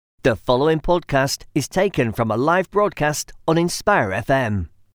The following podcast is taken from a live broadcast on Inspire FM.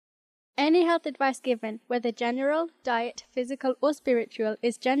 Any health advice given, whether general, diet, physical or spiritual,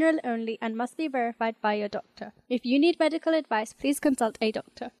 is general only and must be verified by your doctor. If you need medical advice, please consult a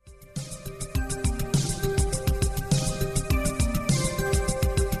doctor.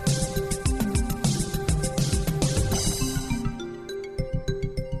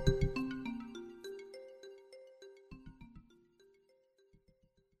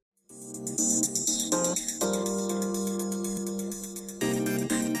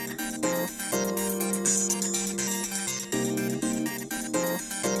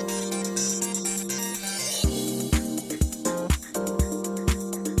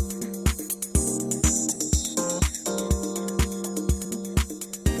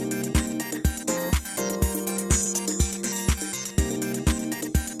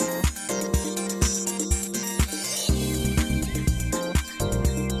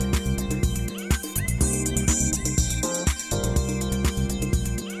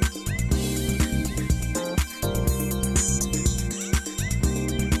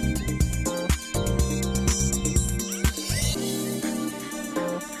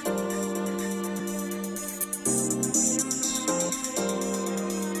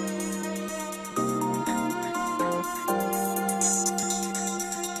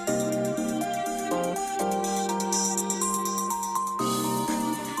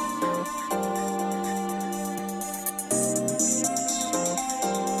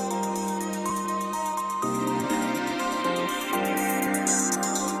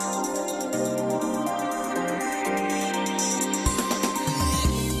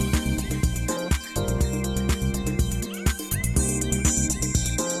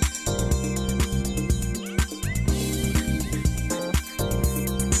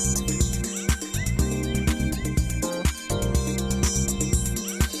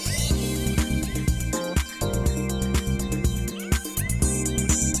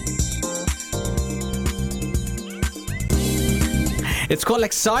 It's called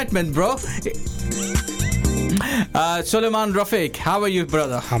excitement, bro. Suleiman Rafiq, how are you,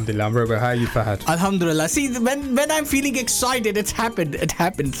 brother? Alhamdulillah, I'm very well. How are you, Fahad? Alhamdulillah. See, when I'm feeling excited, it's happened. It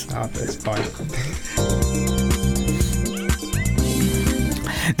happens. Oh, that's fine.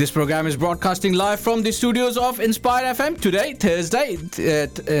 This program is broadcasting live from the studios of Inspire FM today, Thursday,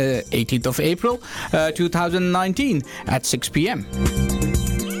 18th of April, 2019 at 6 p.m.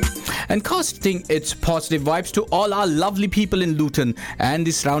 and casting its positive vibes to all our lovely people in Luton and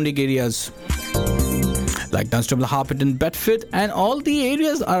the surrounding areas like Dunstable, Harpenden, Bedford and all the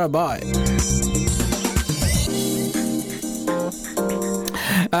areas nearby.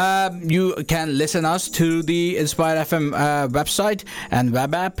 You can listen us to the Inspire FM website and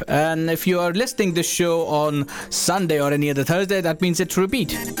web app, and if you are listening this show on Sunday or any other Thursday, that means it's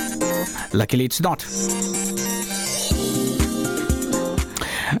repeat. Luckily it's not.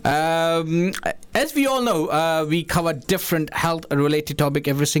 As we all know, we cover different health-related topic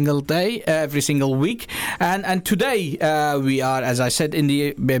every single day, every single week, and today we are, as I said in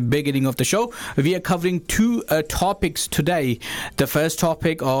the beginning of the show, we are covering two topics today. The first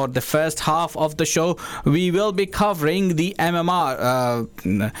topic, or the first half of the show, we will be covering the MMR,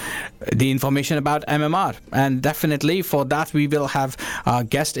 the information about MMR, and definitely for that we will have our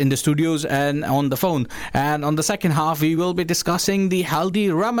guest in the studios and on the phone. And on the second half, we will be discussing the healthy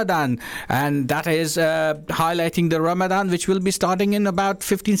Ramadan, and that is highlighting the Ramadan, which will be starting in about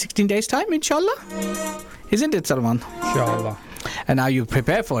 15-16 days time, inshallah. Isn't it, Salman? Inshallah. And are you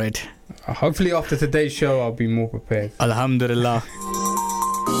prepared for it? Hopefully after today's show I'll be more prepared. Alhamdulillah.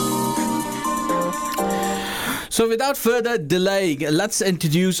 So without further delay, let's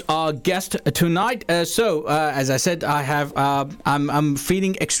introduce our guest tonight. As I said, I'm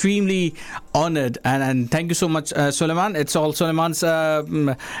feeling extremely honored, and thank you so much, Suleiman. It's all Suleiman's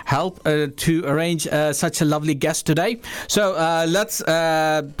help to arrange such a lovely guest today. So let's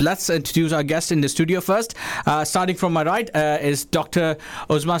introduce our guest in the studio first. Starting from my right is Dr.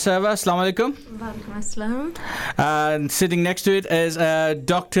 Uzma Server. Assalamu alaikum. Walaikum assalam. And sitting next to it is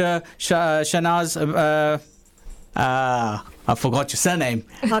Dr. Shahnaz. I forgot your surname.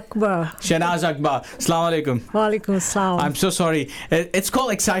 Akbar. Shahnaz Akbar. Assalamu alaikum. Walaikum assalam. I'm so sorry. It's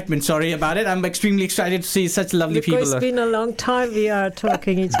called excitement. Sorry about it. I'm extremely excited to see such lovely people. It's been a long time we are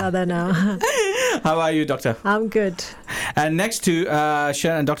talking each other now. How are you, doctor? I'm good. And next to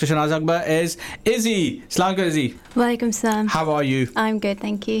Dr. Shahnaz Akbar is Izzy. Assalamu alaikum, Izzy. Walaikum salam. How are you? I'm good,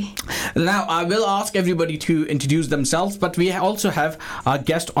 thank you. Now, I will ask everybody to introduce themselves, but we also have our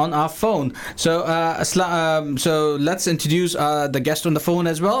guest on our phone. So let's introduce the guest on the phone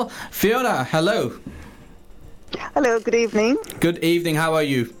as well. Fiona, hello. Hello, good evening. Good evening. How are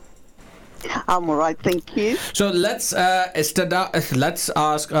you? I'm all right, thank you. So let's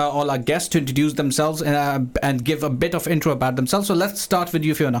ask all our guests to introduce themselves and give a bit of intro about themselves. So let's start with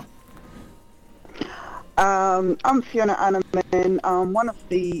you, Fiona. I'm Fiona Annaman. I'm one of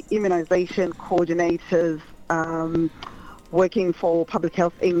the immunisation coordinators working for Public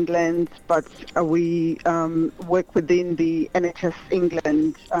Health England, but we work within the NHS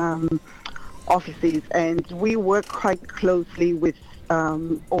England offices, and we work quite closely with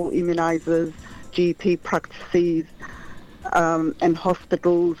all immunisers, GP practices, and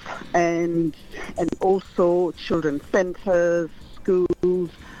hospitals, and also children's centres, schools,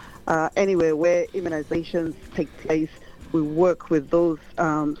 anywhere where immunisations take place. We work with those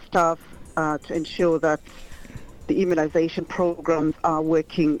staff to ensure that the immunisation programs are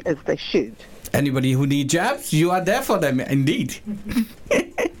working as they should. Anybody who needs jabs, you are there for them, indeed.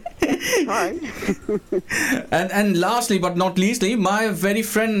 Right. and lastly but not leastly, my very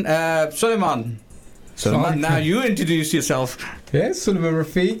friend Suleiman. Suleiman, now you introduce yourself. Yes, Suleiman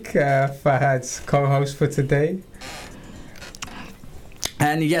Rafiq, Fahad's co-host for today.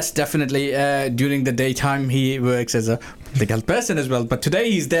 And yes, definitely, during the daytime he works as a legal person as well. But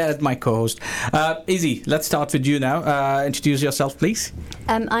today he's there as my co-host. Izzy, let's start with you now. Introduce yourself, please.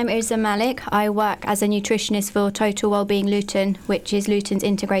 I'm Irza Malik. I work as a nutritionist for Total Wellbeing Luton, which is Luton's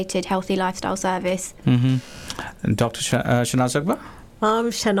integrated healthy lifestyle service. Mm-hmm. And Dr. Shanaz Akbar?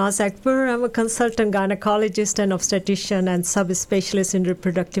 I'm Shanaz Akbar. I'm a consultant gynecologist and obstetrician and subspecialist in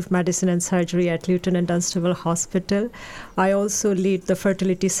reproductive medicine and surgery at Luton and Dunstable Hospital. I also lead the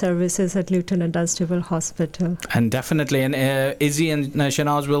fertility services at Luton and Dunstable Hospital. And definitely, and Izzy and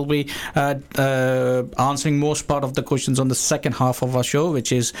Shanaz will be answering most part of the questions on the second half of our show,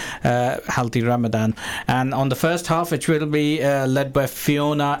 which is Healthy Ramadan. And on the first half, which will be led by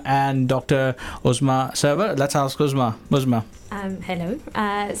Fiona and Dr. Uzma Server. Let's ask Uzma. Hello.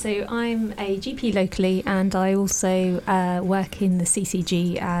 So I'm a GP locally, and I also work in the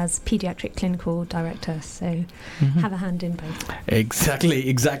CCG as paediatric clinical director. So have a hand in both.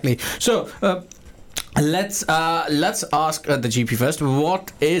 Exactly. So let's ask the GP first.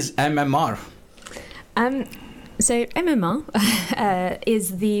 What is MMR? So MMR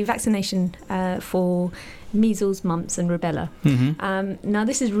is the vaccination for measles, mumps and rubella. Now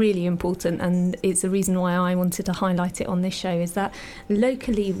this is really important, and it's the reason why I wanted to highlight it on this show, is that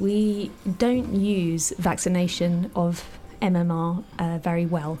locally we don't use vaccination of MMR very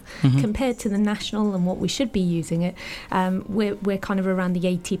well compared to the national and what we should be using it. We're kind of around the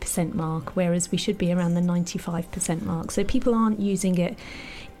 80% mark, whereas we should be around the 95% mark. So people aren't using it,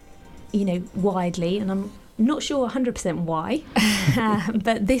 widely, and I'm not sure 100% why,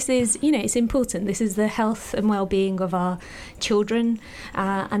 but this is, it's important. This is the health and well-being of our children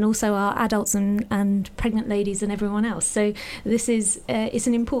and also our adults and pregnant ladies and everyone else. So this is it's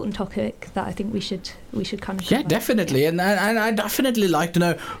an important topic that I think we should kind of cover. Definitely, and I definitely like to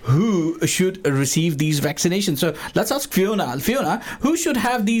know who should receive these vaccinations. So let's ask Fiona. Fiona, who should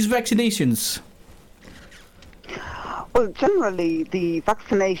have these vaccinations? Well, generally, the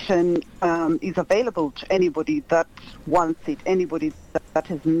vaccination is available to anybody that wants it, anybody that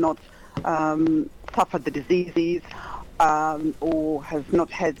has not suffered the diseases or has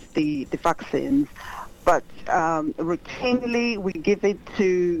not had the vaccines. But routinely, we give it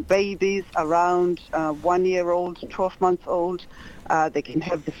to babies around 1 year old, 12 months old. They can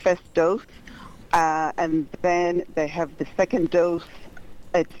have the first dose, and then they have the second dose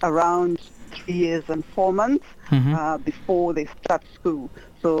at around 3 years and 4 months before they start school.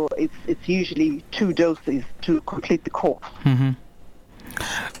 So it's usually 2 doses to complete the course.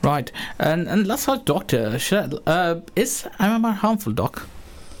 Right. And let's ask Dr. Shell. Is MMR harmful, Doc?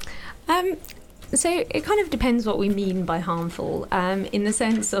 So it kind of depends what we mean by harmful, in the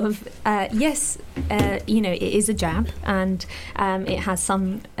sense of, yes, it is a jab, and it has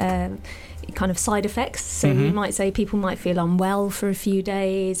some kind of side effects. So we might say people might feel unwell for a few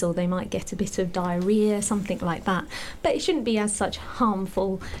days, or they might get a bit of diarrhea, something like that. But it shouldn't be as such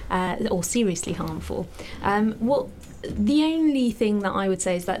harmful or seriously harmful. The only thing that I would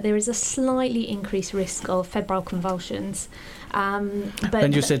say is that there is a slightly increased risk of febrile convulsions. But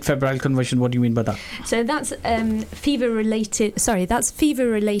when you said febrile convulsion, what do you mean by that? So that's fever-related. Sorry, that's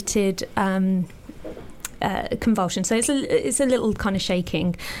fever-related convulsion. So it's a little kind of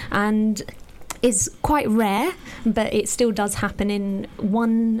shaking, and is quite rare, but it still does happen in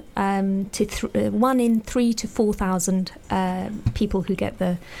 1 in 3 to 4,000 people who get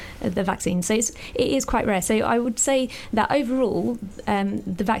the vaccine. So it is quite rare. So I would say that overall,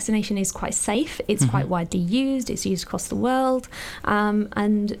 the vaccination is quite safe. It's quite widely used. It's used across the world,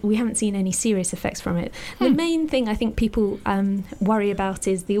 and we haven't seen any serious effects from it. The main thing I think people worry about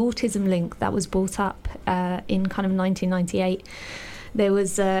is the autism link that was brought up in kind of 1998. There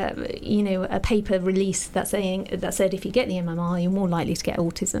was, a paper released that said if you get the MMR, you're more likely to get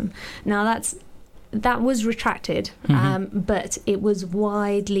autism. Now that was retracted, but it was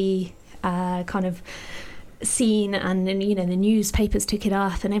widely kind of seen, and the newspapers took it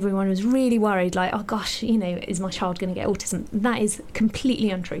up, and everyone was really worried, like, oh gosh, is my child going to get autism? That is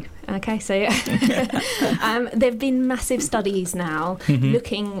completely untrue. Okay, so there have been massive studies now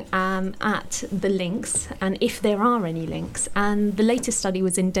looking at the links and if there are any links, and the latest study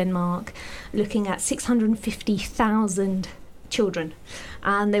was in Denmark, looking at 650,000 children,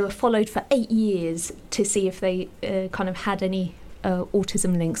 and they were followed for 8 years to see if they kind of had any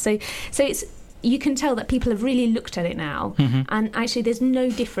autism links. So it's, you can tell that people have really looked at it now, and actually there's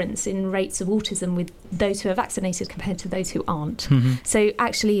no difference in rates of autism with those who are vaccinated compared to those who aren't. So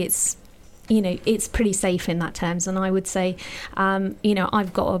actually it's pretty safe in that terms, and I would say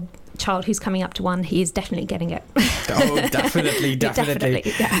I've got a child who's coming up to 1. He is definitely getting it. Oh, definitely.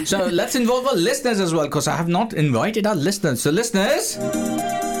 Yeah. So let's involve our listeners as well, because I have not invited our listeners. So listeners,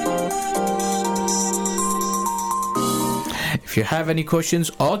 if you have any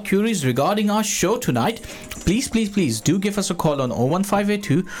questions or queries regarding our show tonight, please do give us a call on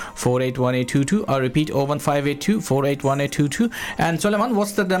 01582 481822. I repeat, 01582 481822. And Suleiman,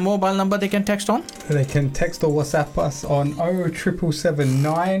 what's the mobile number they can text on? They can text or WhatsApp us on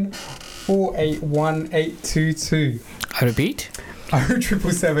 07779 481822. I repeat,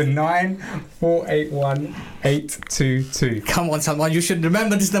 07779 481822. Come on, Salman, you should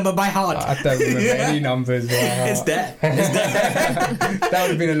remember this number by heart. I don't remember any numbers by heart. It's there. That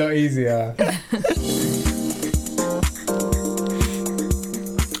would have been a lot easier.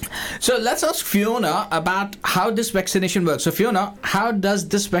 So let's ask Fiona about how this vaccination works. So Fiona, how does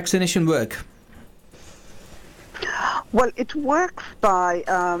this vaccination work? Well, it works by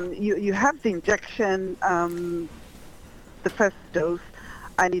you have the injection, the first dose,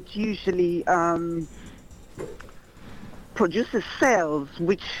 and it usually produces cells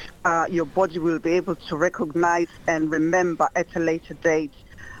which your body will be able to recognize and remember at a later date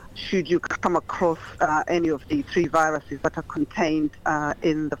should you come across any of the 3 viruses that are contained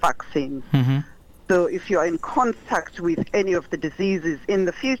in the vaccine. So if you're in contact with any of the diseases in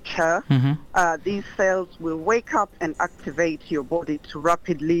the future, these cells will wake up and activate your body to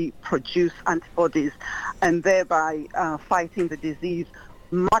rapidly produce antibodies, and thereby fighting the disease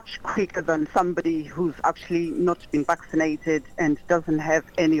much quicker than somebody who's actually not been vaccinated and doesn't have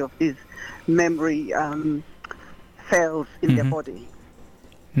any of these memory cells in their body.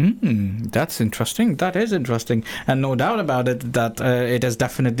 That's interesting. That is interesting. And no doubt about it that it is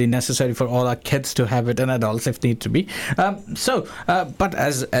definitely necessary for all our kids to have it, and adults if need to be. But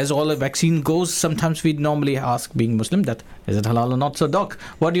as all a vaccine goes, sometimes we normally ask, being Muslim, that is it halal or not? So Doc,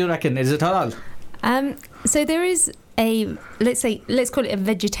 what do you reckon? Is it halal? So there is let's call it a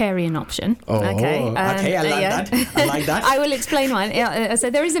vegetarian option. Okay, I like that. I will explain why. So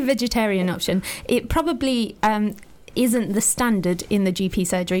there is a vegetarian option. It probably isn't the standard in the GP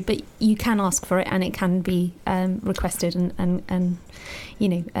surgery, but you can ask for it, and it can be requested and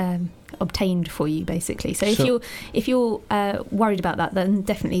obtained for you, basically. So if you're worried about that, then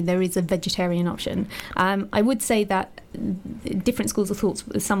definitely there is a vegetarian option. I would say that different schools of thought.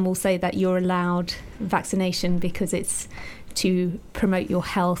 Some will say that you're allowed vaccination because it's to promote your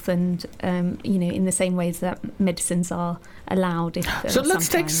health, and in the same ways that medicines are allowed. So let's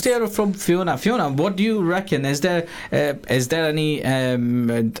take steer from Fiona. Fiona, what do you reckon? Is there any?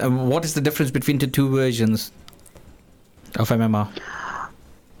 What is the difference between the 2 versions of MMR?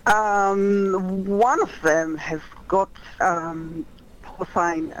 One of them has got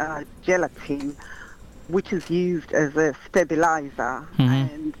porcine gelatin, which is used as a stabilizer,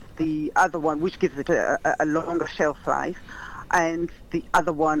 and the other one, which gives it a longer shelf life, and the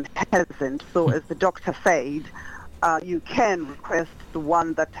other one hasn't. So as the doctor said, you can request the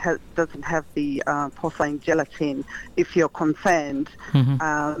one that doesn't have the porcine gelatin if you're concerned.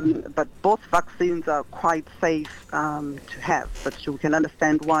 But both vaccines are quite safe to have, but you can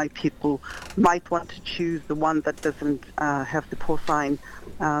understand why people might want to choose the one that doesn't have the porcine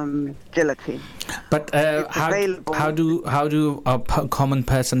gelatin. But how do a common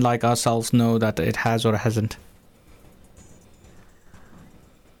person like ourselves know that it has or hasn't?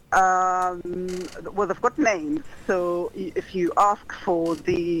 well, they've got names. So if you ask for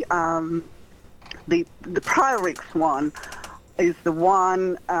the Priorix one, is the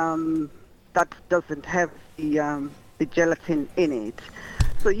one that doesn't have the gelatin in it.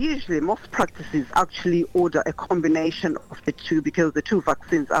 So usually most practices actually order a combination of the two, because the two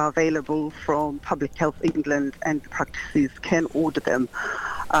vaccines are available from Public Health England, and the practices can order them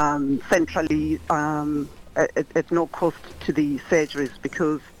centrally at no cost to the surgeries,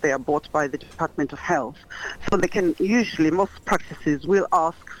 because they are bought by the Department of Health. So they can usually, most practices will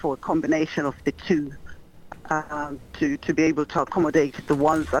ask for a combination of the two to be able to accommodate the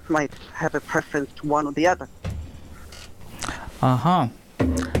ones that might have a preference to one or the other.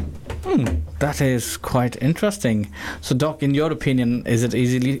 That is quite interesting. So, Doc, in your opinion, is it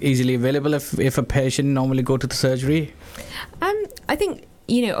easily available if a patient normally go to the surgery? I think,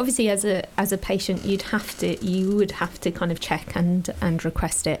 obviously as a patient, you would have to kind of check and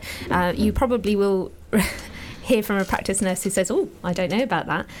request it. You probably will hear from a practice nurse who says, "Oh, I don't know about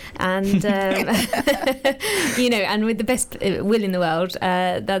that," and and with the best will in the world,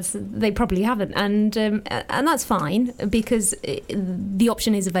 they probably haven't, and that's fine, because the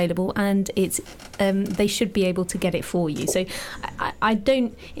option is available, and it's they should be able to get it for you. So I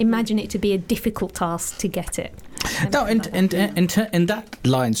don't imagine it to be a difficult task to get it. Now, in that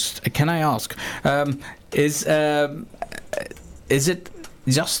lines, can I ask, is it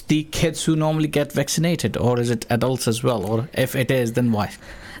just the kids who normally get vaccinated, or is it adults as well? Or if it is, then why?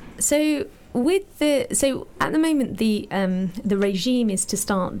 So at the moment the regime is to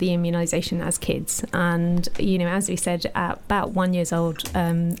start the immunisation as kids, and as we said, at about 1 year old,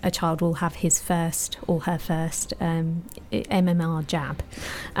 a child will have his first or her first MMR jab.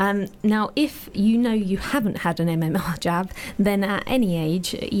 Now, if you haven't had an MMR jab, then at any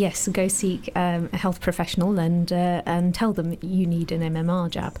age, yes, go seek a health professional and tell them you need an MMR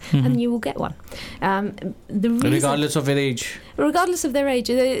jab, and you will get one. Regardless of their age. Regardless of their age,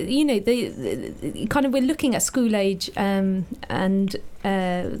 we're looking at school age and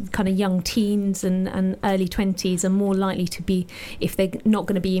kind of young teens and early 20s are more likely to be, if they're not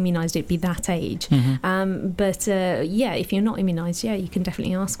going to be immunised, it'd be that age. But if you're not immunised, you can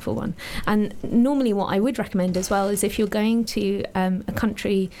definitely ask for one. And normally what I would recommend as well is, if you're going to a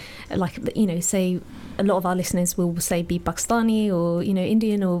country like, say, a lot of our listeners will say be Pakistani or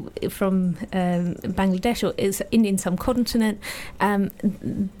Indian, or from Bangladesh, or is Indian subcontinent,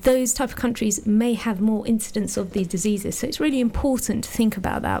 those type of countries may have more incidence of these diseases. So it's really important to think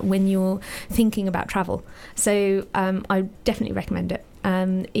about that when you're thinking about travel. So I definitely recommend it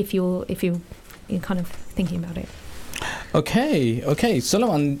if you're kind of thinking about it. Okay,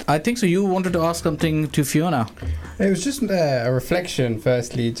 Solomon, I think so. You wanted to ask something to Fiona. It was just a reflection,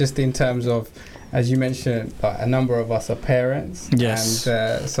 firstly, just in terms of, as you mentioned, like, a number of us are parents. Yes.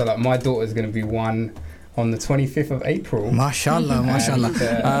 And so, like, my daughter's going to be one on the 25th of April. Mashallah.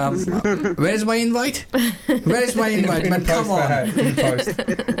 Where's my invite? Where's my invite, man? Come on.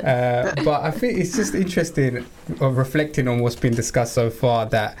 But I think it's just interesting reflecting on what's been discussed so far,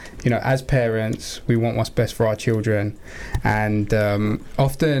 that, as parents, we want what's best for our children. And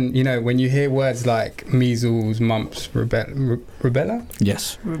often, when you hear words like measles, mumps, rubella?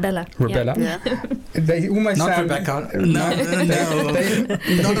 Yes. Rubella. Yeah. They almost not sound... Rebecca. No.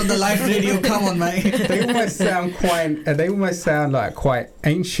 Not on the live radio. Come on, mate. They almost sound like quite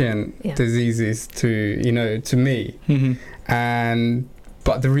ancient diseases to me.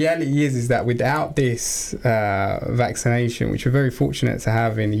 But the reality is that without this vaccination, which we're very fortunate to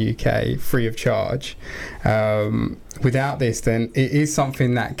have in the UK, free of charge, without this, then it is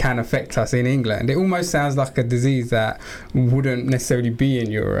something that can affect us in England. It almost sounds like a disease that wouldn't necessarily be in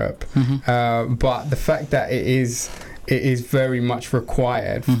Europe. But the fact that it is very much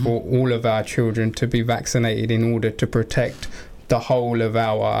required for all of our children to be vaccinated in order to protect the whole of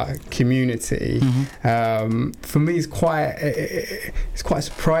our community. For me, it's quite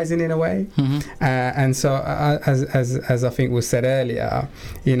surprising in a way. And so, as I think was said earlier,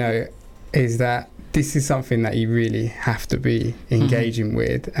 is that this is something that you really have to be engaging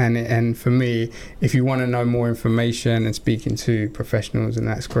with. And for me, if you want to know more information and speaking to professionals, and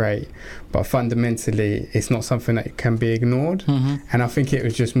that's great, but fundamentally it's not something that can be ignored. And I think it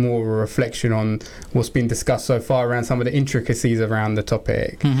was just more of a reflection on what's been discussed so far around some of the intricacies around the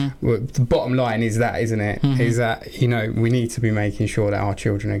topic. The bottom line is that, isn't it? Is that, we need to be making sure that our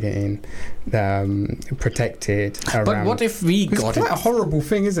children are getting protected around. But what if we got it? It's quite a horrible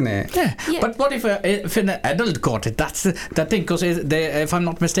thing, isn't it? Yeah. But what if if an adult got it, that's the thing. Because if I'm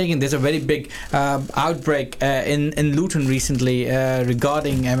not mistaken, there's a very big outbreak in Luton recently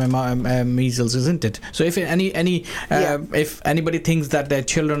regarding MMR measles, isn't it? So if if anybody thinks that their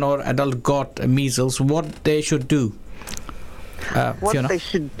children or adult got measles, what they should do? What Fiona? they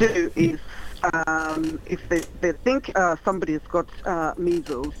should do is, if they think somebody has got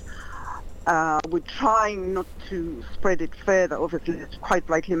measles, we're trying not to spread it further. Obviously, as quite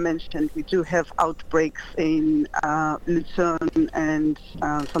rightly mentioned, we do have outbreaks in Luton and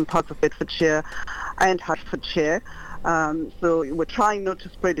some parts of Bedfordshire and Hertfordshire. So we're trying not to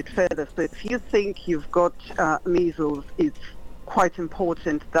spread it further. So if you think you've got measles, it's quite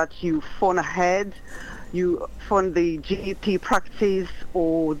important that you phone ahead. You phone the GP practice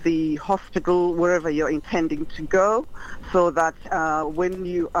or the hospital, wherever you're intending to go, so that when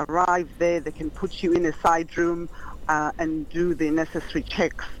you arrive there, they can put you in a side room and do the necessary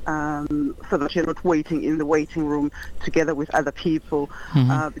checks, so that you're not waiting in the waiting room together with other people.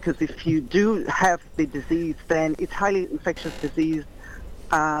 Because if you do have the disease, then it's highly infectious disease.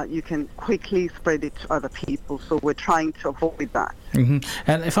 You can quickly spread it to other people. So we're trying to avoid that. And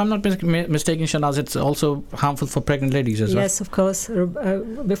if I'm not mistaken, Shahnaz, it's also harmful for pregnant ladies as well. Yes, of course.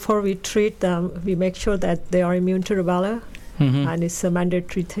 Before we treat them, we make sure that they are immune to rubella, and it's a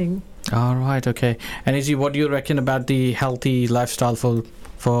mandatory thing. All right, okay. And Izzy, what do you reckon about the healthy lifestyle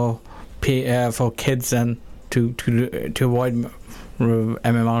for kids and to avoid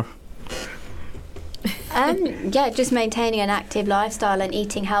MMR? Just maintaining an active lifestyle and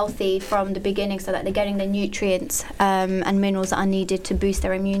eating healthy from the beginning, so that they're getting the nutrients and minerals that are needed to boost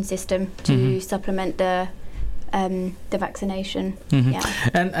their immune system to supplement the vaccination.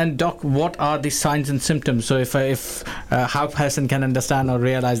 And Doc, what are the signs and symptoms? So if how a person can understand or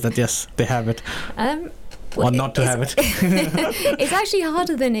realize that yes, they have it. Or not to have it. It's actually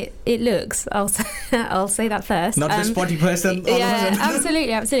harder than it looks. I'll say that first. Not the spotty person. Yeah,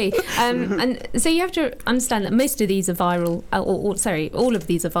 absolutely. And so you have to understand that most of these are viral. All of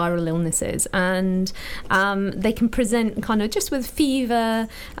these are viral illnesses, and they can present kind of just with fever,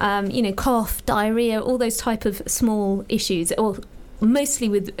 cough, diarrhea, all those type of small issues, or mostly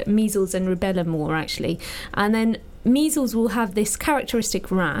with measles and rubella more actually. And then measles will have this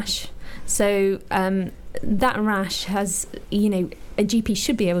characteristic rash. So that rash has, a GP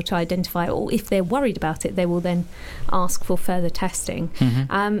should be able to identify, or if they're worried about it, they will then ask for further testing.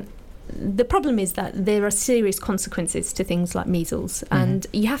 The problem is that there are serious consequences to things like measles, and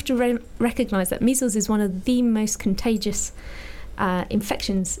you have to recognise that measles is one of the most contagious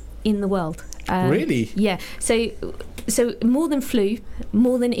infections in the world. Really? Yeah. So more than flu,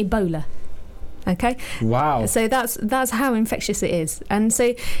 more than Ebola. Okay. Wow. So that's how infectious it is, and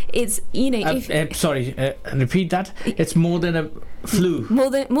so it's repeat that. It's more than a flu.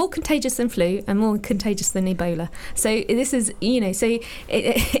 More contagious than flu, and more contagious than Ebola. So this is so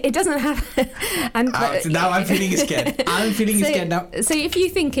it doesn't have. Now I'm feeling scared. I'm feeling scared now. So if you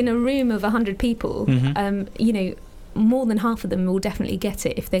think in a room of 100 people, more than half of them will definitely get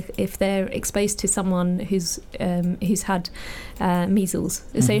it if they're exposed to someone who's had measles.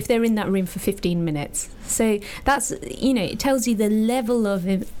 So if they're in that room for 15 minutes, so that's it tells you the level of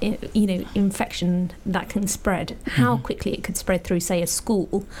infection that can spread, how quickly it could spread through, say, a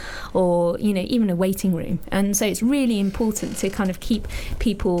school or even a waiting room. And so it's really important to kind of keep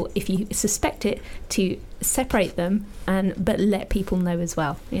people, if you suspect it, to separate them but let people know as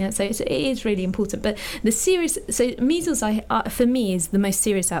well. So it is really important. But so measles for me is the most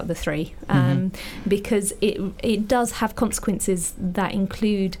serious out of the three, because it does have consequences that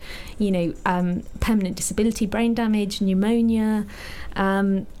include permanent disability, brain damage, pneumonia,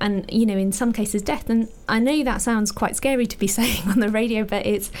 and in some cases death. And I know that sounds quite scary to be saying on the radio, but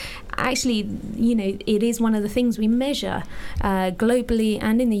it's actually it is one of the things we measure globally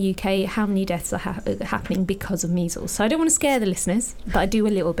and in the UK, how many deaths are happening because of measles. So I don't want to scare the listeners, but I do a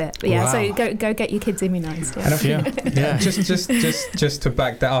little bit. But yeah, wow. So go get your kids immunised. Yeah. Just to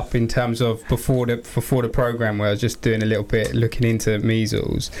back that up in terms of before the programme, where I was just doing a little bit looking into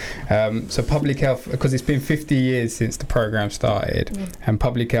measles. So Public Health, because it's been 50 years since the programme started, and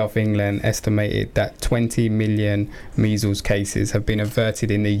Public Health England estimated that 20 million measles cases have been averted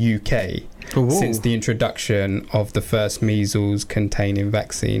in the UK since the introduction of the first measles containing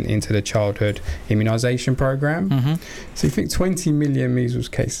vaccine into the childhood immunisation programme. So you think 20 million measles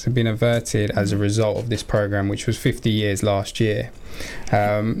cases have been averted as a result of this programme, which was 50 years last year.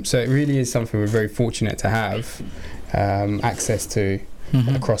 So it really is something we're very fortunate to have access to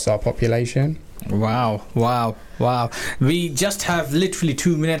across our population. Wow. We just have literally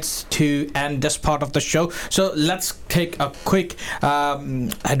 2 minutes to end this part of the show. So let's take a quick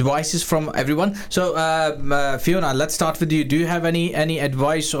advices from everyone. So Fiona, let's start with you. Do you have any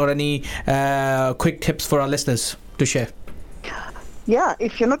advice or any quick tips for our listeners to share? Yeah,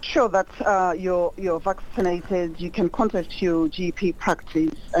 if you're not sure that you're vaccinated, you can contact your GP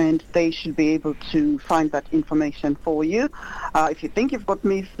practice and they should be able to find that information for you. If you think you've got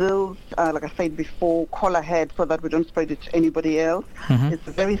measles, like I said before, call ahead so that we don't spread it to anybody else. Mm-hmm. It's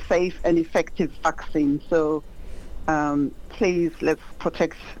a very safe and effective vaccine. So please, let's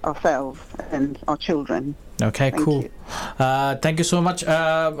protect ourselves and our children. Okay, Thank cool. you. Thank you so much,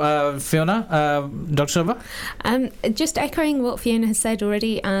 Fiona. Dr. Silva? Just echoing what Fiona has said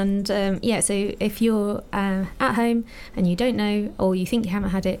already, and so if you're at home and you don't know or you think you haven't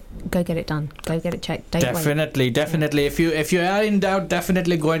had it, go get it done. Go get it checked. Don't wait. Definitely. If you are in doubt,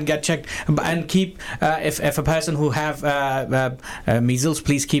 definitely go and get checked. And keep if a person who have measles,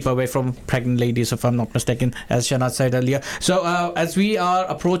 please keep away from pregnant ladies, if I'm not mistaken, as Shanaz said earlier. So as we are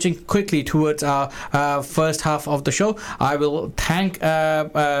approaching quickly towards our first half of the show, I will thank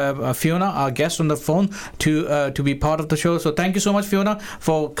Fiona, our guest on the phone, to be part of the show. So thank you so much, Fiona,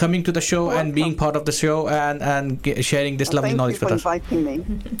 for coming to the show and being part of the show and sharing this lovely knowledge with us. Thank you for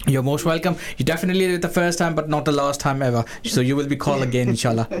inviting me. You're most welcome. You definitely did it the first time, but not the last time ever. So you will be called again,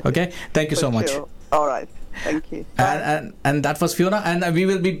 inshallah. Okay? Thank you so much. Sure. All right. Thank you. And that was Fiona, and we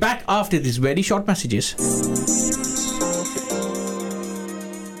will be back after these very short messages.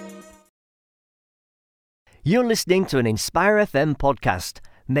 You're listening to an Inspire FM podcast,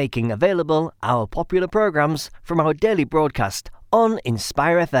 making available our popular programs from our daily broadcast on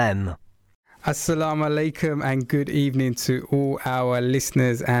Inspire FM. Assalamu alaikum and good evening to all our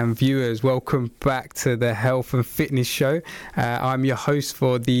listeners and viewers. Welcome back to the Health and Fitness Show. I'm your host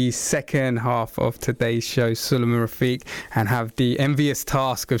for the second half of today's show, Suleiman Rafiq, and have the envious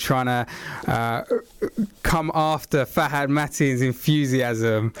task of trying to come after Fahad Matin's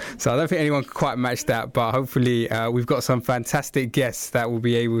enthusiasm. So I don't think anyone can quite match that, but hopefully we've got some fantastic guests that will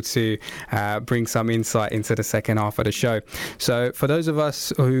be able to bring some insight into the second half of the show. So for those of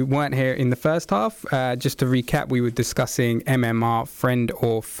us who weren't here in the first half, just to recap, we were discussing MMR, friend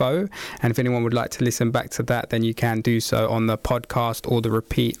or foe, and if anyone would like to listen back to that, then you can do so on the podcast or the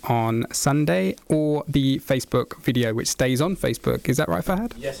repeat on Sunday, or the Facebook video which stays on Facebook. Is that right,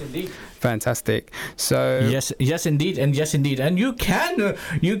 Fahad? Yes, indeed. Fantastic. So yes indeed, and you can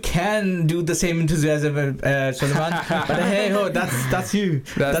do the same enthusiasm, Suleiman. But hey ho, that's you.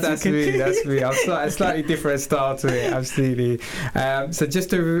 That's me. I'm slightly different style to it. Absolutely. So just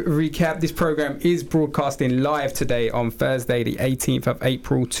to recap, this program is broadcasting live today on Thursday, the 18th of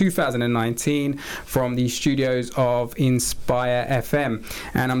April 2019, from the studios of Inspire FM.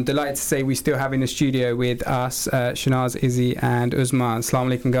 And I'm delighted to say we still have in the studio with us Shanaz, Izzy, and Uzma.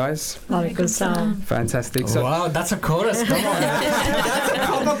 Assalamu alaikum, guys. Walaikum salam. Fantastic. So, wow, that's a chorus. Come on. That's a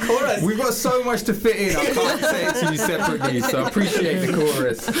proper chorus. We've got so much to fit in. I can't say it to you separately, so I appreciate the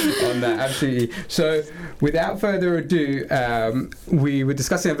chorus on that. Absolutely. So without further ado, we were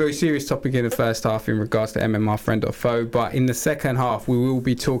discussing a very serious topic in the first half in regards to MMR, friend or foe, but in the second half we will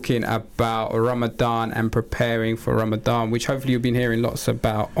be talking about Ramadan and preparing for Ramadan, which hopefully you've been hearing lots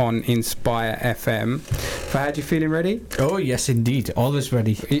about on Inspire FM. Fahad, you feeling ready? Oh yes, indeed, always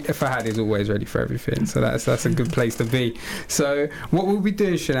ready. Fahad is always ready for everything, so that's a good place to be. So what we'll be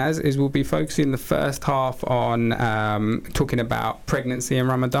doing, Shanaz, is we'll be focusing the first half on talking about pregnancy and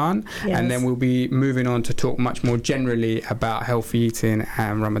Ramadan, and then we'll be moving on to talk much more generally about healthy eating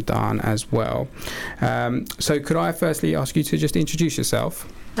and Ramadan as well. So could I firstly ask you to just introduce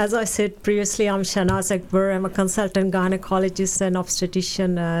yourself? As I said previously, I'm Shanaz Akbar. I'm a consultant gynecologist and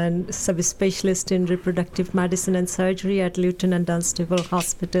obstetrician and subspecialist in reproductive medicine and surgery at Luton and Dunstable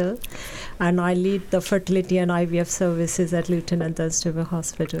Hospital. And I lead the fertility and IVF services at Luton and Dunstable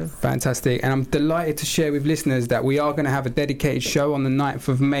Hospital. Fantastic. And I'm delighted to share with listeners that we are going to have a dedicated show on the 9th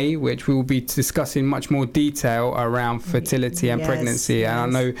of May, which we will be discussing much more detail around fertility and pregnancy. And I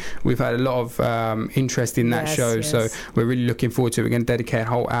know we've had a lot of interest in that show, so we're really looking forward to it. We're going to dedicate a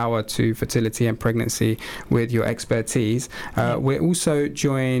whole hour to fertility and pregnancy with your expertise. We're also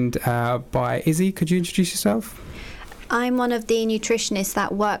joined by Izzy. Could you introduce yourself? I'm one of the nutritionists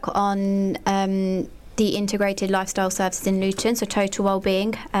that work on the integrated lifestyle services in Luton, so Total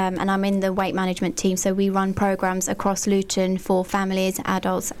Wellbeing, and I'm in the weight management team, so we run programs across Luton for families,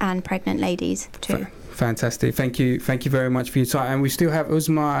 adults and pregnant ladies too. Fantastic. Thank you very much for your time. And we still have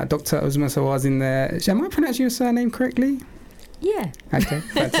Uzma, Dr. Uzma Sawaz in there. Am I pronouncing your surname correctly? Yeah. Okay,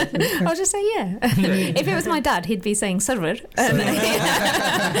 fantastic. I'll just say yeah. If it was my dad, he'd be saying sarver. You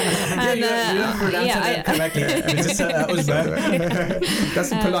don't pronounce it correctly. You just said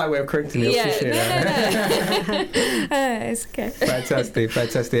That's a polite way of correcting it. No. It's okay.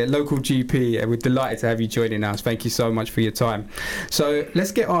 Fantastic. Local GP, we're delighted to have you joining us. Thank you so much for your time. So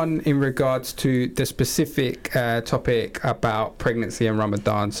let's get on in regards to the specific topic about pregnancy and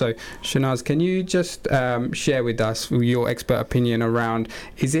Ramadan. So Shanaz, can you just share with us your expert opinion around,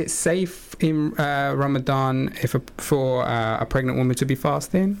 is it safe in Ramadan for a pregnant woman to be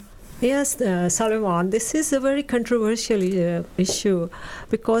fasting? Yes, Salman, this is a very controversial issue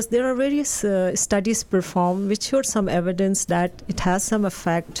because there are various studies performed which showed some evidence that it has some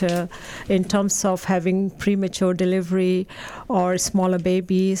effect in terms of having premature delivery or smaller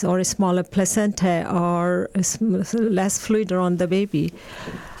babies or a smaller placenta or less fluid around the baby.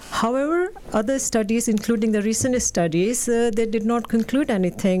 However, other studies, including the recent studies, they did not conclude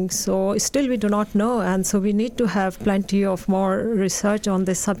anything. So still we do not know. And so we need to have plenty of more research on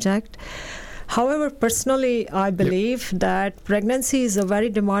this subject. However, personally, I believe that pregnancy is a very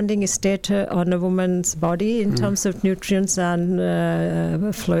demanding state on a woman's body in terms of nutrients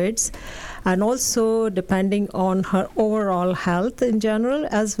and fluids. And also depending on her overall health in general,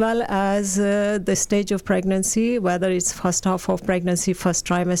 as well as the stage of pregnancy, whether it's first half of pregnancy, first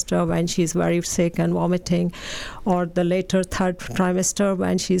trimester when she's very sick and vomiting, or the later third trimester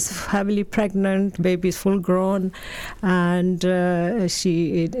when she's heavily pregnant, baby is full grown, and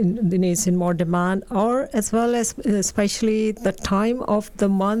she needs in more demand, or as well as especially the time of the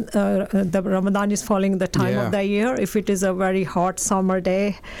month, the Ramadan is falling the time of the year, if it is a very hot summer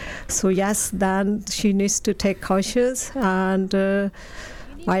day. So yes, then she needs to take cautious, and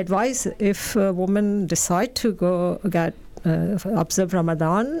I advise if a woman decide to go get observe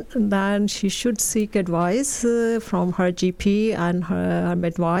Ramadan, then she should seek advice from her GP and her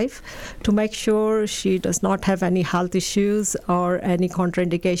midwife to make sure she does not have any health issues or any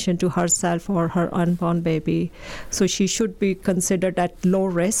contraindication to herself or her unborn baby. So she should be considered at low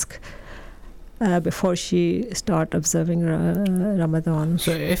risk before she start observing Ramadan.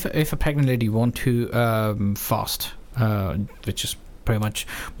 So if a pregnant lady want to fast, which is pretty much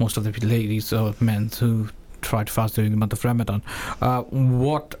most of the ladies or men who try to fast during the month of Ramadan,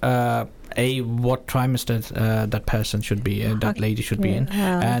 what trimester that person should be that lady should be in,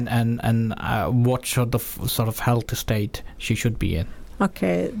 and what sort of health state she should be in?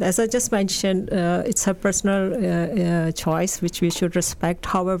 Okay, as I just mentioned, it's her personal choice, which we should respect.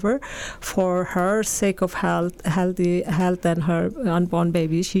 However, for her sake of health and her unborn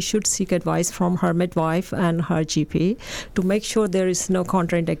baby, she should seek advice from her midwife and her GP to make sure there is no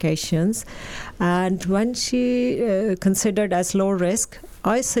contraindications. And when she considered as low risk,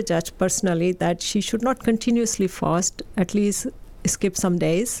 I suggest personally that she should not continuously fast, at least skip some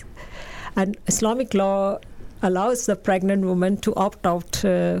days. And Islamic law allows the pregnant woman to opt out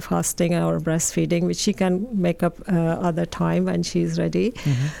fasting or breastfeeding, which she can make up other time when she's ready.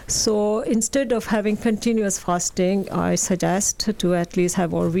 So instead of having continuous fasting, I suggest to at least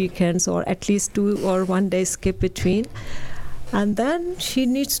have our weekends or at least 2 or 1 day skip between. And then she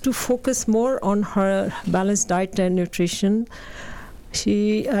needs to focus more on her balanced diet and nutrition.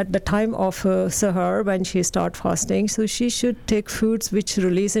 She, at the time of Sahar, when she start fasting, so she should take foods which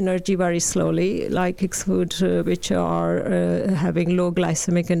release energy very slowly, like foods which are having low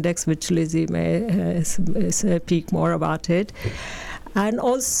glycemic index, which Lizzie may speak more about it. And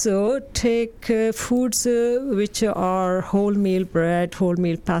also take foods which are wholemeal bread,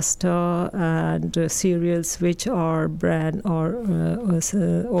 wholemeal pasta, and cereals which are bran or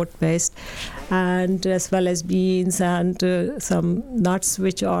oat-based, and as well as beans and some nuts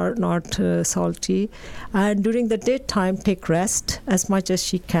which are not salty. And during the daytime, take rest as much as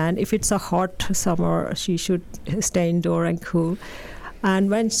she can. If it's a hot summer, she should stay indoor and cool.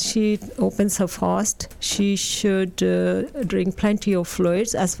 And when she opens her fast, she should drink plenty of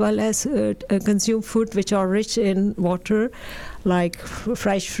fluids, as well as consume food which are rich in water, like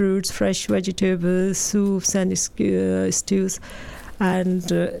fresh fruits, fresh vegetables, soups and stews,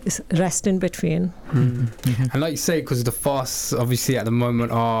 and rest in between. And like you say, because the fasts obviously at the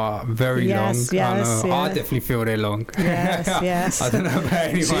moment are very long. I definitely feel they're long. Yes. I don't know about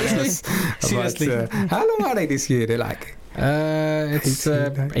anyone else. Seriously. How long are they this year? They're like... it's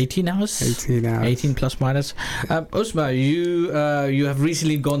 18 hours. 18 plus minus. Uzma, you have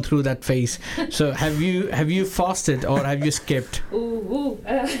recently gone through that phase. So have you fasted or have you skipped? No.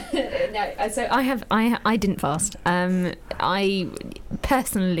 So I didn't fast. I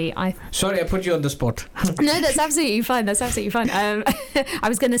personally, Sorry, I put you on the spot. No, that's absolutely fine. I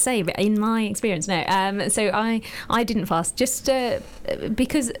was going to say, but in my experience, no. So I didn't fast just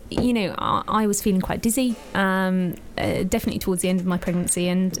because, you know, I was feeling quite dizzy, definitely towards the end of my pregnancy,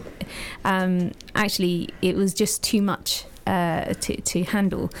 and actually it was just too much to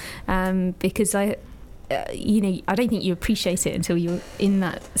handle, because I don't think you appreciate it until you're in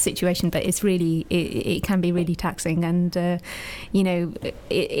that situation, but it's really, it can be really taxing, and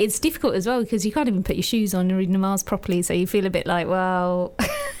it's difficult as well because you can't even put your shoes on and read namaz properly, so you feel a bit like, well,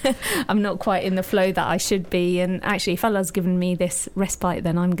 I'm not quite in the flow that I should be, and actually if Allah's given me this respite,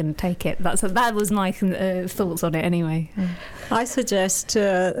 then I'm going to take it. That was my thoughts on it anyway. I suggest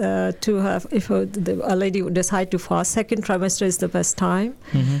to have, if a lady would decide to fast, second trimester is the best time,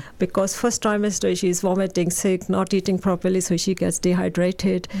 because first trimester she's vomiting, sick, not eating properly, so she gets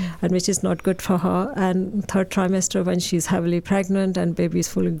dehydrated, and which is not good for her. And third trimester, when she's heavily pregnant and baby is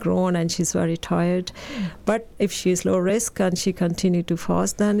fully grown and she's very tired. But if she's low risk and she continue to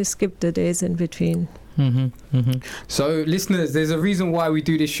fast, then skip the days in between. So listeners, there's a reason why we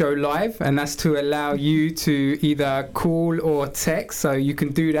do this show live, and that's to allow you to either call or text. So you can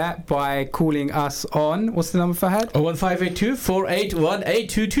do that by calling us on, what's the number, Fahad? 01582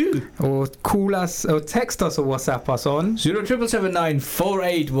 481822, or call us or text us or WhatsApp us on 07779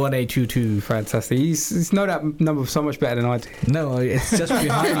 481822. Fantastic. He's know that number so much better than I do. No, it's just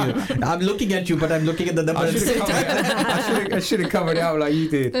behind you. I'm looking at you, but I'm looking at the number. I should have covered it out like you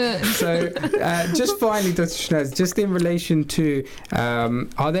did. So just finally, Dr. Shanaz, just in relation to,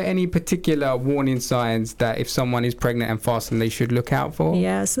 are there any particular warning signs that if someone is pregnant and fasting, they should look out for?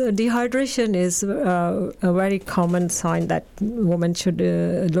 Yes, dehydration is a very common sign that woman should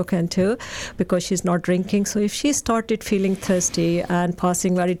look into, because she's not drinking. So if she started feeling thirsty and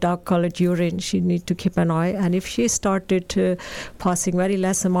passing very dark colored urine, she need to keep an eye. And if she started passing very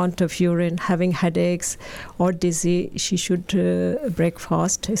less amount of urine, having headaches or dizzy, she should break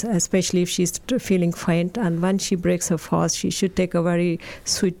fast, especially if she's feeling faint. And when she breaks her fast, she should take a very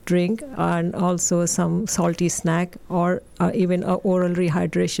sweet drink and also some salty snack, or even oral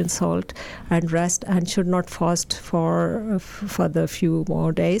rehydration salt, and rest, and should not fast for the few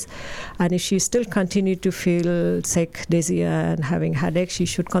more days. And if she still continue to feel sick, dizzy and having headache, she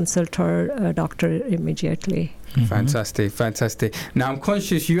should consult her doctor immediately. Fantastic. Now I'm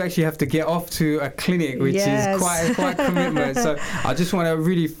conscious you actually have to get off to a clinic, which is quite a commitment. So I just want to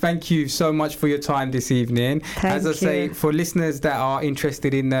really thank you so much for your time this evening. As I say, for listeners that are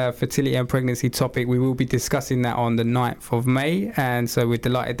interested in the fertility and pregnancy topic, we will be discussing that on the 9th of May, and so we're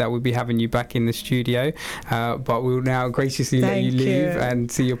delighted that we'll be having you back in the studio, but we'll now graciously let you leave and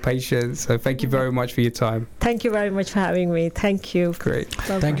see your patients. So thank you very much for your time. Thank you very much for having me. Thank you. Great.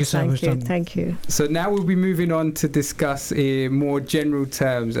 Bye-bye. Thank you so much. Thank you. So now we'll be moving on to discuss in more general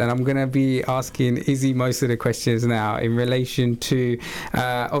terms, and I'm going to be asking Izzy most of the questions now in relation to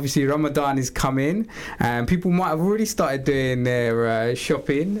obviously Ramadan is coming, and people might have already started doing their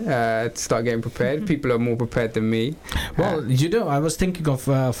shopping to start getting prepared. People are more prepared than me. Well, I was thinking of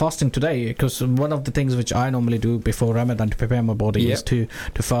fasting today, because one of the things which I normally do before Ramadan to prepare my body is to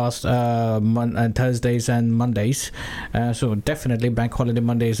fast on Thursdays and Mondays. So definitely Bank Holiday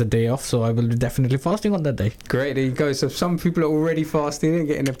Monday is a day off, so I will be definitely fasting on that day. Great, there you go. So some people are already fasting and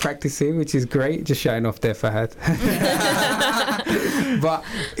getting the practice in, which is great. Just showing off there, Fahad. But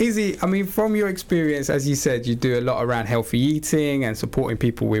Izzy, I mean, from your experience, as you said, you do a lot around healthy eating and supporting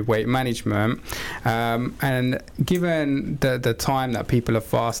people with weight management. And given the time that people are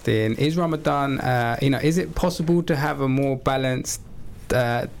fasting, is Ramadan, is it possible to have a more balanced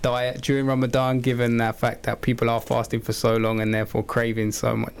diet during Ramadan, given the fact that people are fasting for so long and therefore craving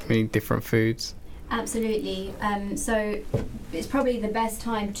so many different foods? Absolutely. So it's probably the best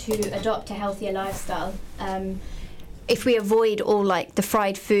time to adopt a healthier lifestyle. If we avoid all like the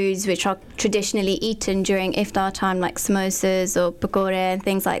fried foods which are traditionally eaten during iftar time, like samosas or pakora and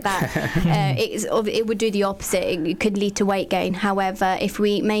things like that, it would do the opposite. It could lead to weight gain. However, if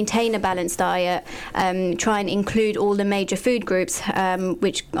we maintain a balanced diet, try and include all the major food groups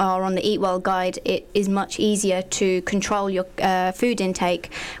which are on the Eat Well guide, it is much easier to control your food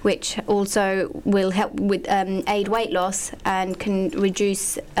intake, which also will help with aid weight loss and can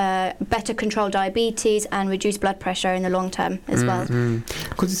reduce better control diabetes and reduce blood pressure in the long term as well.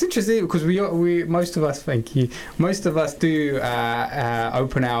 Because it's interesting, because we most of us, thank you, most of us do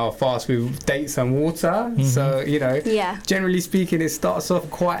open our fast with dates and water. So, generally speaking, it starts off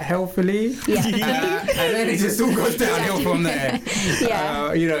quite healthily. And then it just all goes downhill from there.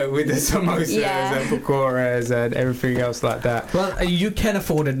 With the samosas and pakoras and everything else like that. Well, you can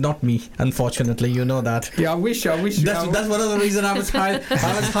afford it, not me, unfortunately. You know that. Yeah, I wish. That's one of the reasons I was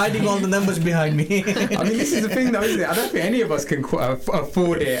hiding all the numbers behind me. I mean, this is the thing, though, isn't it? I don't think any of us can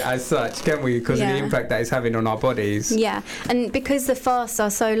afford it as such, can we? Because of the impact that it's having on our bodies. Yeah, and because the fasts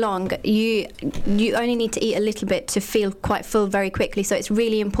are so long, you only need to eat a little bit to feel quite full very quickly. So it's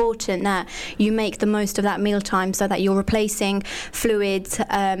really important that you make the most of that mealtime, so that you're replacing fluids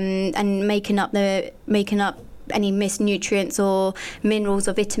and making up any missed nutrients or minerals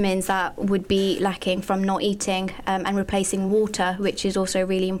or vitamins that would be lacking from not eating, and replacing water, which is also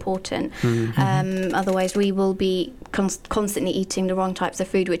really important. Otherwise we will be constantly eating the wrong types of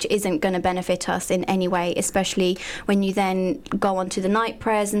food, which isn't going to benefit us in any way, especially when you then go on to the night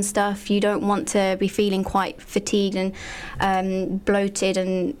prayers and stuff. You don't want to be feeling quite fatigued and bloated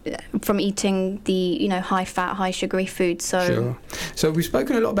and from eating the high fat, high sugary foods. So we've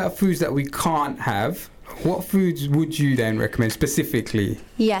spoken a lot about foods that we can't have. What foods would you then recommend specifically?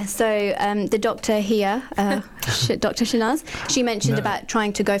 Yeah, so the doctor here, Dr. Shanaz, she mentioned about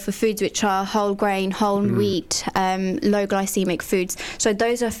trying to go for foods which are whole grain, whole wheat, low glycemic foods. So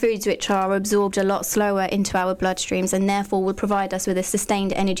those are foods which are absorbed a lot slower into our bloodstreams and therefore will provide us with a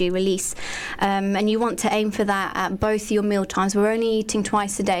sustained energy release. And you want to aim for that at both your meal times. We're only eating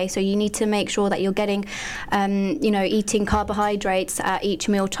twice a day, so you need to make sure that you're getting, eating carbohydrates at each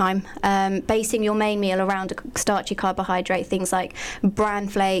meal time, basing your main meal around a starchy carbohydrate, things like bran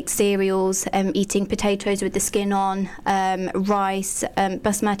flakes, cereals, eating potatoes with the skin on, rice,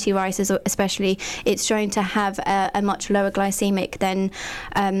 basmati rice especially. It's shown to have a much lower glycemic than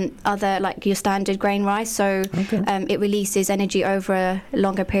other, like your standard grain rice, so it releases energy over a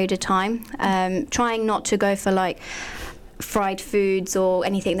longer period of time. Trying not to go for like fried foods or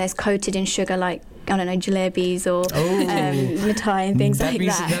anything that's coated in sugar, like jalebis or mithai and things like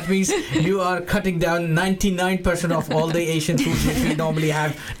that. That means you are cutting down 99% of all the Asian foods which we normally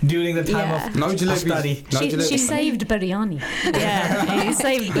have during the time of study. She saved biryani. You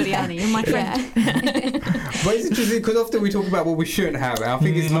saved biryani, my friend. But it's interesting because often we talk about what we shouldn't have. I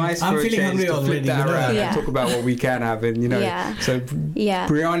think it's nice for a change to flip that around and talk about what we can have, and so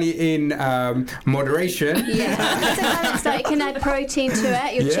biryani in moderation. It's a balance that you can add protein to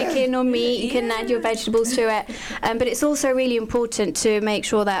it, your chicken or meat, you can add your vegetables to it, but it's also really important to make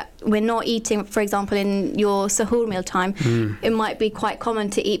sure that we're not eating, for example, in your sahur meal time, it might be quite common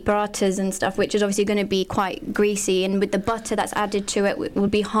to eat parathas and stuff, which is obviously going to be quite greasy, and with the butter that's added to it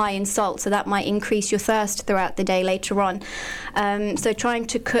would be high in salt, so that might increase your thirst throughout the day later on. So trying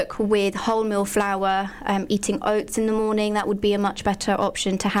to cook with wholemeal flour, eating oats in the morning, that would be a much better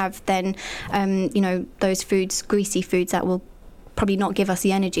option to have than those foods, greasy foods that will probably not give us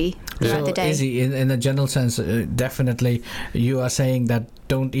the energy throughout the day. Easy, in a general sense, definitely you are saying that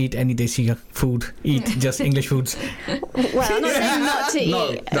don't eat any desi food, eat just English foods. Well, I'm not saying not to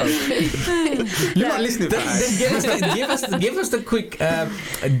eat. No. You're not listening. Then give us the quick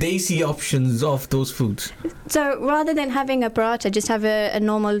desi options of those foods. So rather than having a paratha, just have a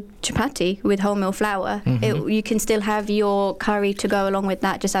normal chapati with wholemeal flour. You can still have your curry to go along with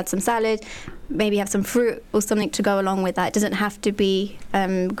that. Just add some salad, maybe have some fruit or something to go along with that. It doesn't have to be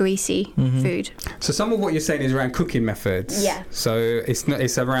greasy food. So some of what you're saying is around cooking methods. Yeah. So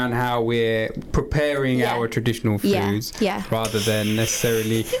it's around how we're preparing our traditional foods rather than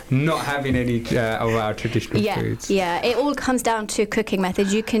necessarily not having any of our traditional foods. Yeah, it all comes down to cooking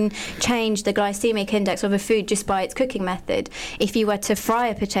methods. You can change the glycemic index of a food just by its cooking method. If you were to fry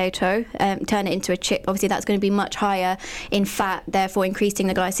a potato, turn it into a chip, obviously that's going to be much higher in fat, therefore increasing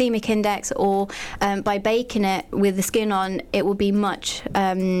the glycemic index, or by baking it with the skin on, it will be much,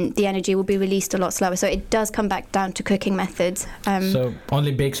 the energy will be released a lot slower. So it does come back down to cooking methods. So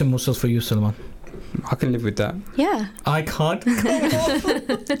only bakes and mussels for you, Salman. I can live with that. Yeah. I can't.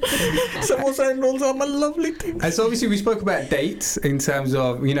 Samosa and rolls are my lovely things. And so obviously we spoke about dates in terms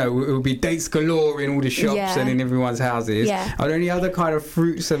of, it would be dates galore in all the shops and in everyone's houses. Yeah. Are there any other kind of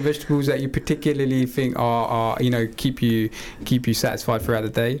fruits and vegetables that you particularly think are keep you satisfied throughout the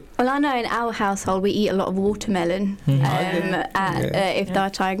day? Well, I know in our household we eat a lot of watermelon at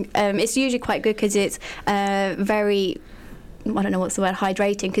iftar time. It's usually quite good because it's very I don't know what's the word,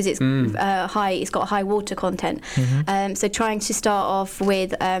 hydrating, because it's it's got high water content. So trying to start off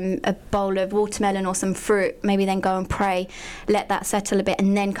with a bowl of watermelon or some fruit, maybe then go and pray, let that settle a bit,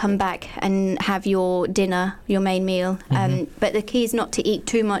 and then come back and have your dinner, your main meal. But the key is not to eat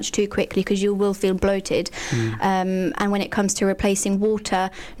too much too quickly, because you will feel bloated. And when it comes to replacing water,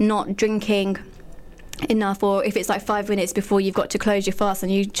 not drinking enough, or if it's like 5 minutes before you've got to close your fast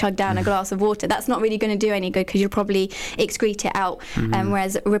and you chug down a glass of water, that's not really going to do any good, because you'll probably excrete it out.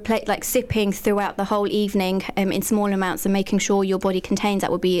 Whereas like sipping throughout the whole evening in small amounts and making sure your body contains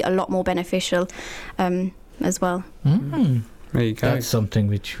that would be a lot more beneficial as well. There you go. That's something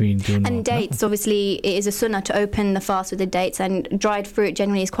which we do not And dates, obviously, it is a sunnah to open the fast with the dates, and dried fruit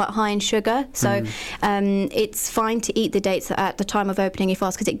generally is quite high in sugar, so it's fine to eat the dates at the time of opening your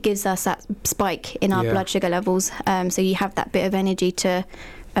fast, because it gives us that spike in our blood sugar levels, so you have that bit of energy to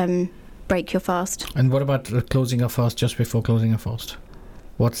break your fast. And what about closing a fast, just before closing a fast?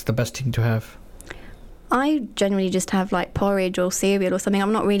 What's the best thing to have? I generally just have like porridge or cereal or something.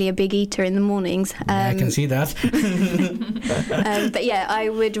 I'm not really a big eater in the mornings. I can see that. But yeah, I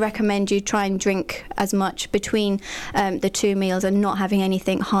would recommend you try and drink as much between the two meals, and not having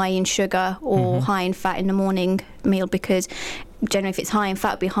anything high in sugar or high in fat in the morning meal, because generally if it's high in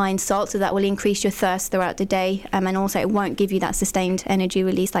fat, it'll be high in salt, so that will increase your thirst throughout the day, and also it won't give you that sustained energy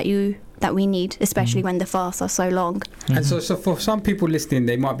release that we need, especially when the fasts are so long. And so for some people listening,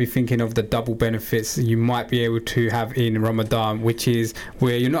 they might be thinking of the double benefits you might be able to have in Ramadan, which is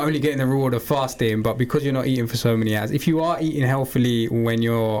where you're not only getting the reward of fasting, but because you're not eating for so many hours, if you are eating healthily when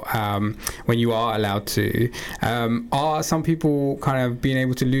you are allowed to, are some people kind of being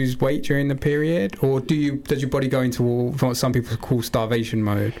able to lose weight during the period, or does your body go into what some people call starvation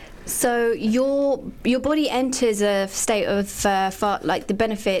mode? So your body enters a state of like the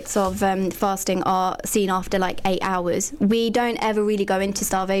benefits of fasting are seen after like 8 hours. We don't ever really go into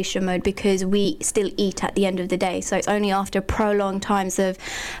starvation mode, because we still eat at the end of the day. So it's only after prolonged times of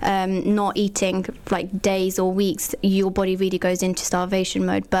not eating, like days or weeks, your body really goes into starvation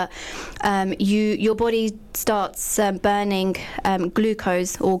mode. But your body starts burning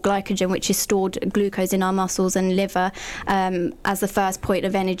glucose or glycogen, which is stored glucose in our muscles and liver, as the first point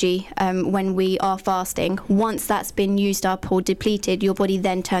of energy when we are fasting. Once that's been used up or depleted, your body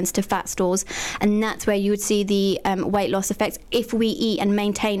then turns to fat stores, and that's where you would see the weight loss effects. If we eat and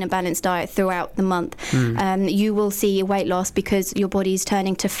maintain a balanced diet throughout the month, you will see weight loss, because your body's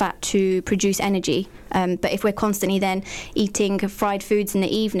turning to fat to produce energy. But if we're constantly then eating fried foods in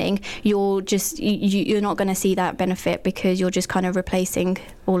the evening, you're not going to see that benefit, because you're just kind of replacing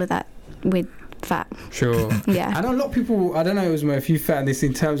all of that with fat. Sure. Yeah. I know a lot of people, I don't know, Uzma, if you found this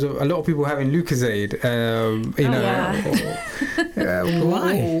in terms of a lot of people having Lucozade,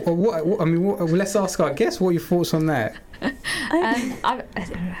 Why? Or what, I mean, let's ask our guests, what are your thoughts on that?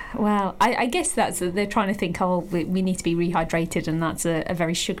 I guess they're trying to think, we need to be rehydrated, and that's a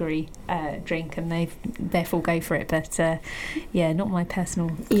very sugary drink, and they therefore go for it. But not my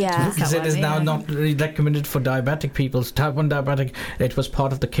personal. Yeah, Lucozade is now not really recommended for diabetic people. Type 1 diabetic, it was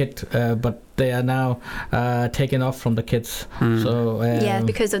part of the kit, but they are now taken off from the kits. So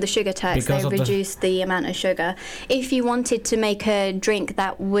because of the sugar tax, they reduced the amount of sugar. If you wanted to make a drink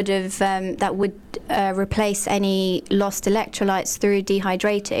that would replace any lost electrolytes through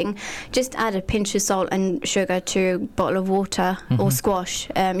dehydrating, just add a pinch of salt and sugar to a bottle of water or squash.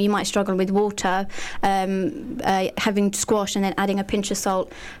 You might struggle with water. Having squash and then adding a pinch of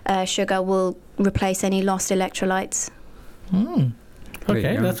salt, sugar will replace any lost electrolytes.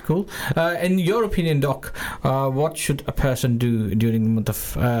 Okay, that's cool. In your opinion, Doc, what should a person do during the month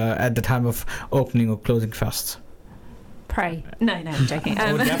of at the time of opening or closing fasts? Pray. No, I'm joking.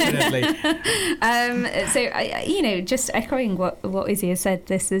 Definitely. Just echoing what Izzy has said,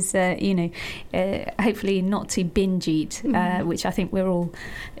 this is, hopefully not to binge eat, which I think we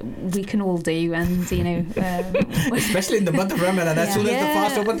can all do, and, especially in the month of Ramadan, as soon as the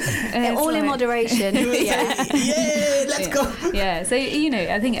fast opens. All in moderation. Let's go. Yeah, so,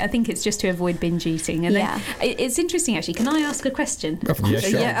 I think it's just to avoid binge eating. And then it's interesting, actually. Can I ask a question? Of course.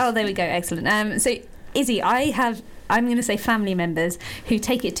 Sure. Yeah, oh, there we go. Excellent. So, Izzy, I'm going to say family members who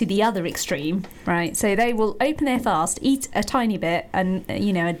take it to the other extreme, right? So they will open their fast, eat a tiny bit, and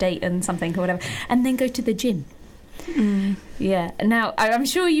a date and something or whatever, and then go to the gym. Yeah. Now, I'm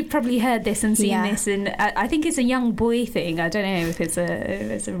sure you've probably heard this and seen this, and I think it's a young boy thing. I don't know if it's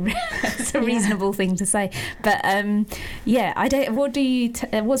a reasonable thing to say, but I don't.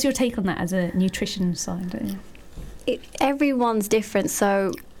 What's your take on that as a nutrition side? Everyone's different,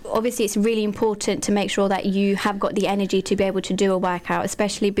 so. Obviously, it's really important to make sure that you have got the energy to be able to do a workout,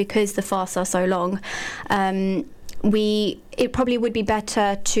 especially because the fasts are so long. it probably would be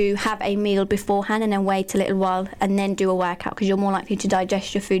better to have a meal beforehand and then wait a little while and then do a workout, because you're more likely to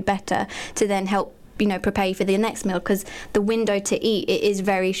digest your food better to then help prepare you for the next meal, because the window to eat, it is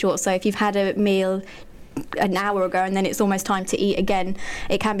very short. So if you've had a meal an hour ago and then it's almost time to eat again,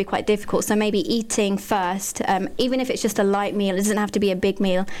 it can be quite difficult. So maybe eating first, even if it's just a light meal, it doesn't have to be a big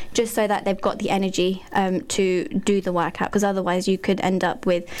meal, just so that they've got the energy to do the workout, because otherwise you could end up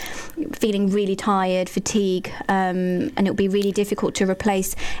with feeling really tired, fatigue, and it would be really difficult to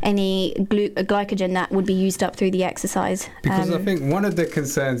replace any glycogen that would be used up through the exercise. Because I think one of the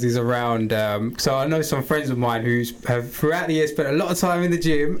concerns is around, so I know some friends of mine who have throughout the year spent a lot of time in the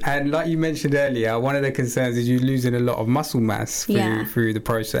gym, and like you mentioned earlier, one of the concerns is you're losing a lot of muscle mass through the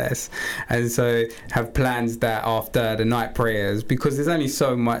process, and so have plans that after the night prayers, because there's only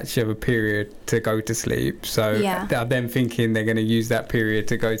so much of a period to go to sleep, so they're then thinking they're going to use that period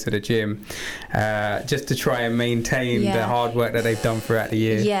to go to the gym, just to try and maintain the hard work that they've done throughout the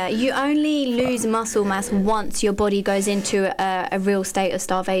year. Yeah, you only lose muscle mass once your body goes into a real state of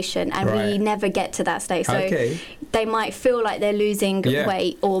starvation, and we never get to that state. So they might feel like they're losing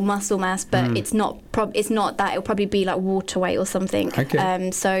weight or muscle mass, but it's not that. It'll probably be like water weight or something.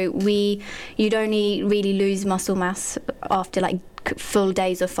 So you'd only really lose muscle mass after like full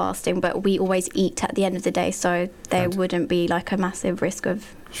days of fasting, but we always eat at the end of the day, so there wouldn't be like a massive risk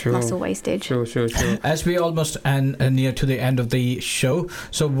of muscle wastage. Sure. As we almost near to the end of the show,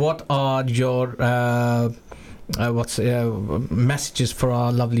 so what are your messages for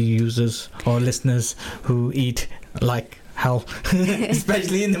our lovely users or listeners who eat like hell,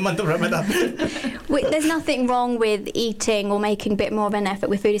 especially in the month of Ramadan? There's nothing wrong with eating or making a bit more of an effort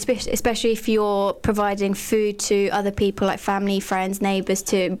with food, especially if you're providing food to other people, like family, friends, neighbours,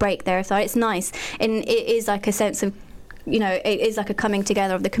 to break their iftar. It's nice, and it is like a sense of, it is like a coming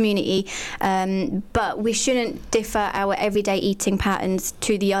together of the community, but we shouldn't differ our everyday eating patterns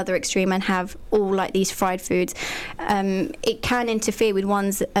to the other extreme and have all like these fried foods. It can interfere with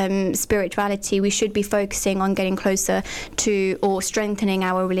one's spirituality. We should be focusing on getting closer to or strengthening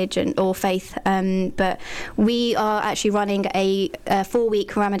our religion or faith, but we are actually running a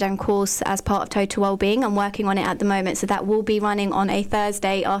 4-week Ramadan course as part of Total Wellbeing. I'm working on it at the moment, so that will be running on a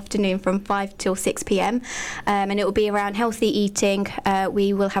Thursday afternoon from 5 till 6 p.m, and it will be around healthy eating.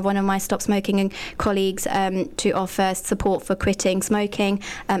 We will have one of my Stop Smoking colleagues to offer support for quitting smoking,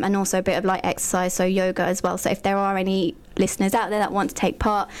 and also a bit of light exercise, so yoga as well. So if there are any listeners out there that want to take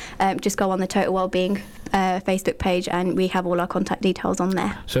part, just go on the Total Wellbeing Facebook page, and we have all our contact details on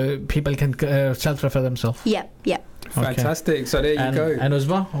there. So people can self-refer themselves? Yep. Fantastic. So there you go. And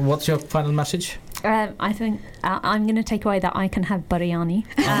Uzma, what's your final message? I think I'm going to take away that I can have biryani.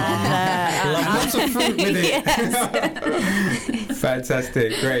 Lots of fruit with it.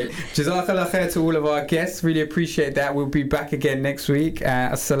 Fantastic, great. Jazakallah khair to all of our guests. Really appreciate that. We'll be back again next week.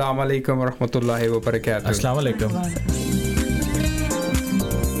 Assalamu alaikum wa rahmatullahi wa barakatuh. Assalamu alaikum.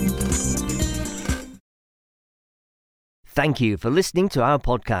 Thank you for listening to our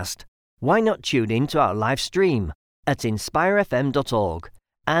podcast. Why not tune in to our live stream at inspirefm.org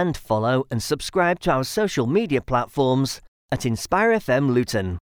and follow and subscribe to our social media platforms at Inspire FM Luton.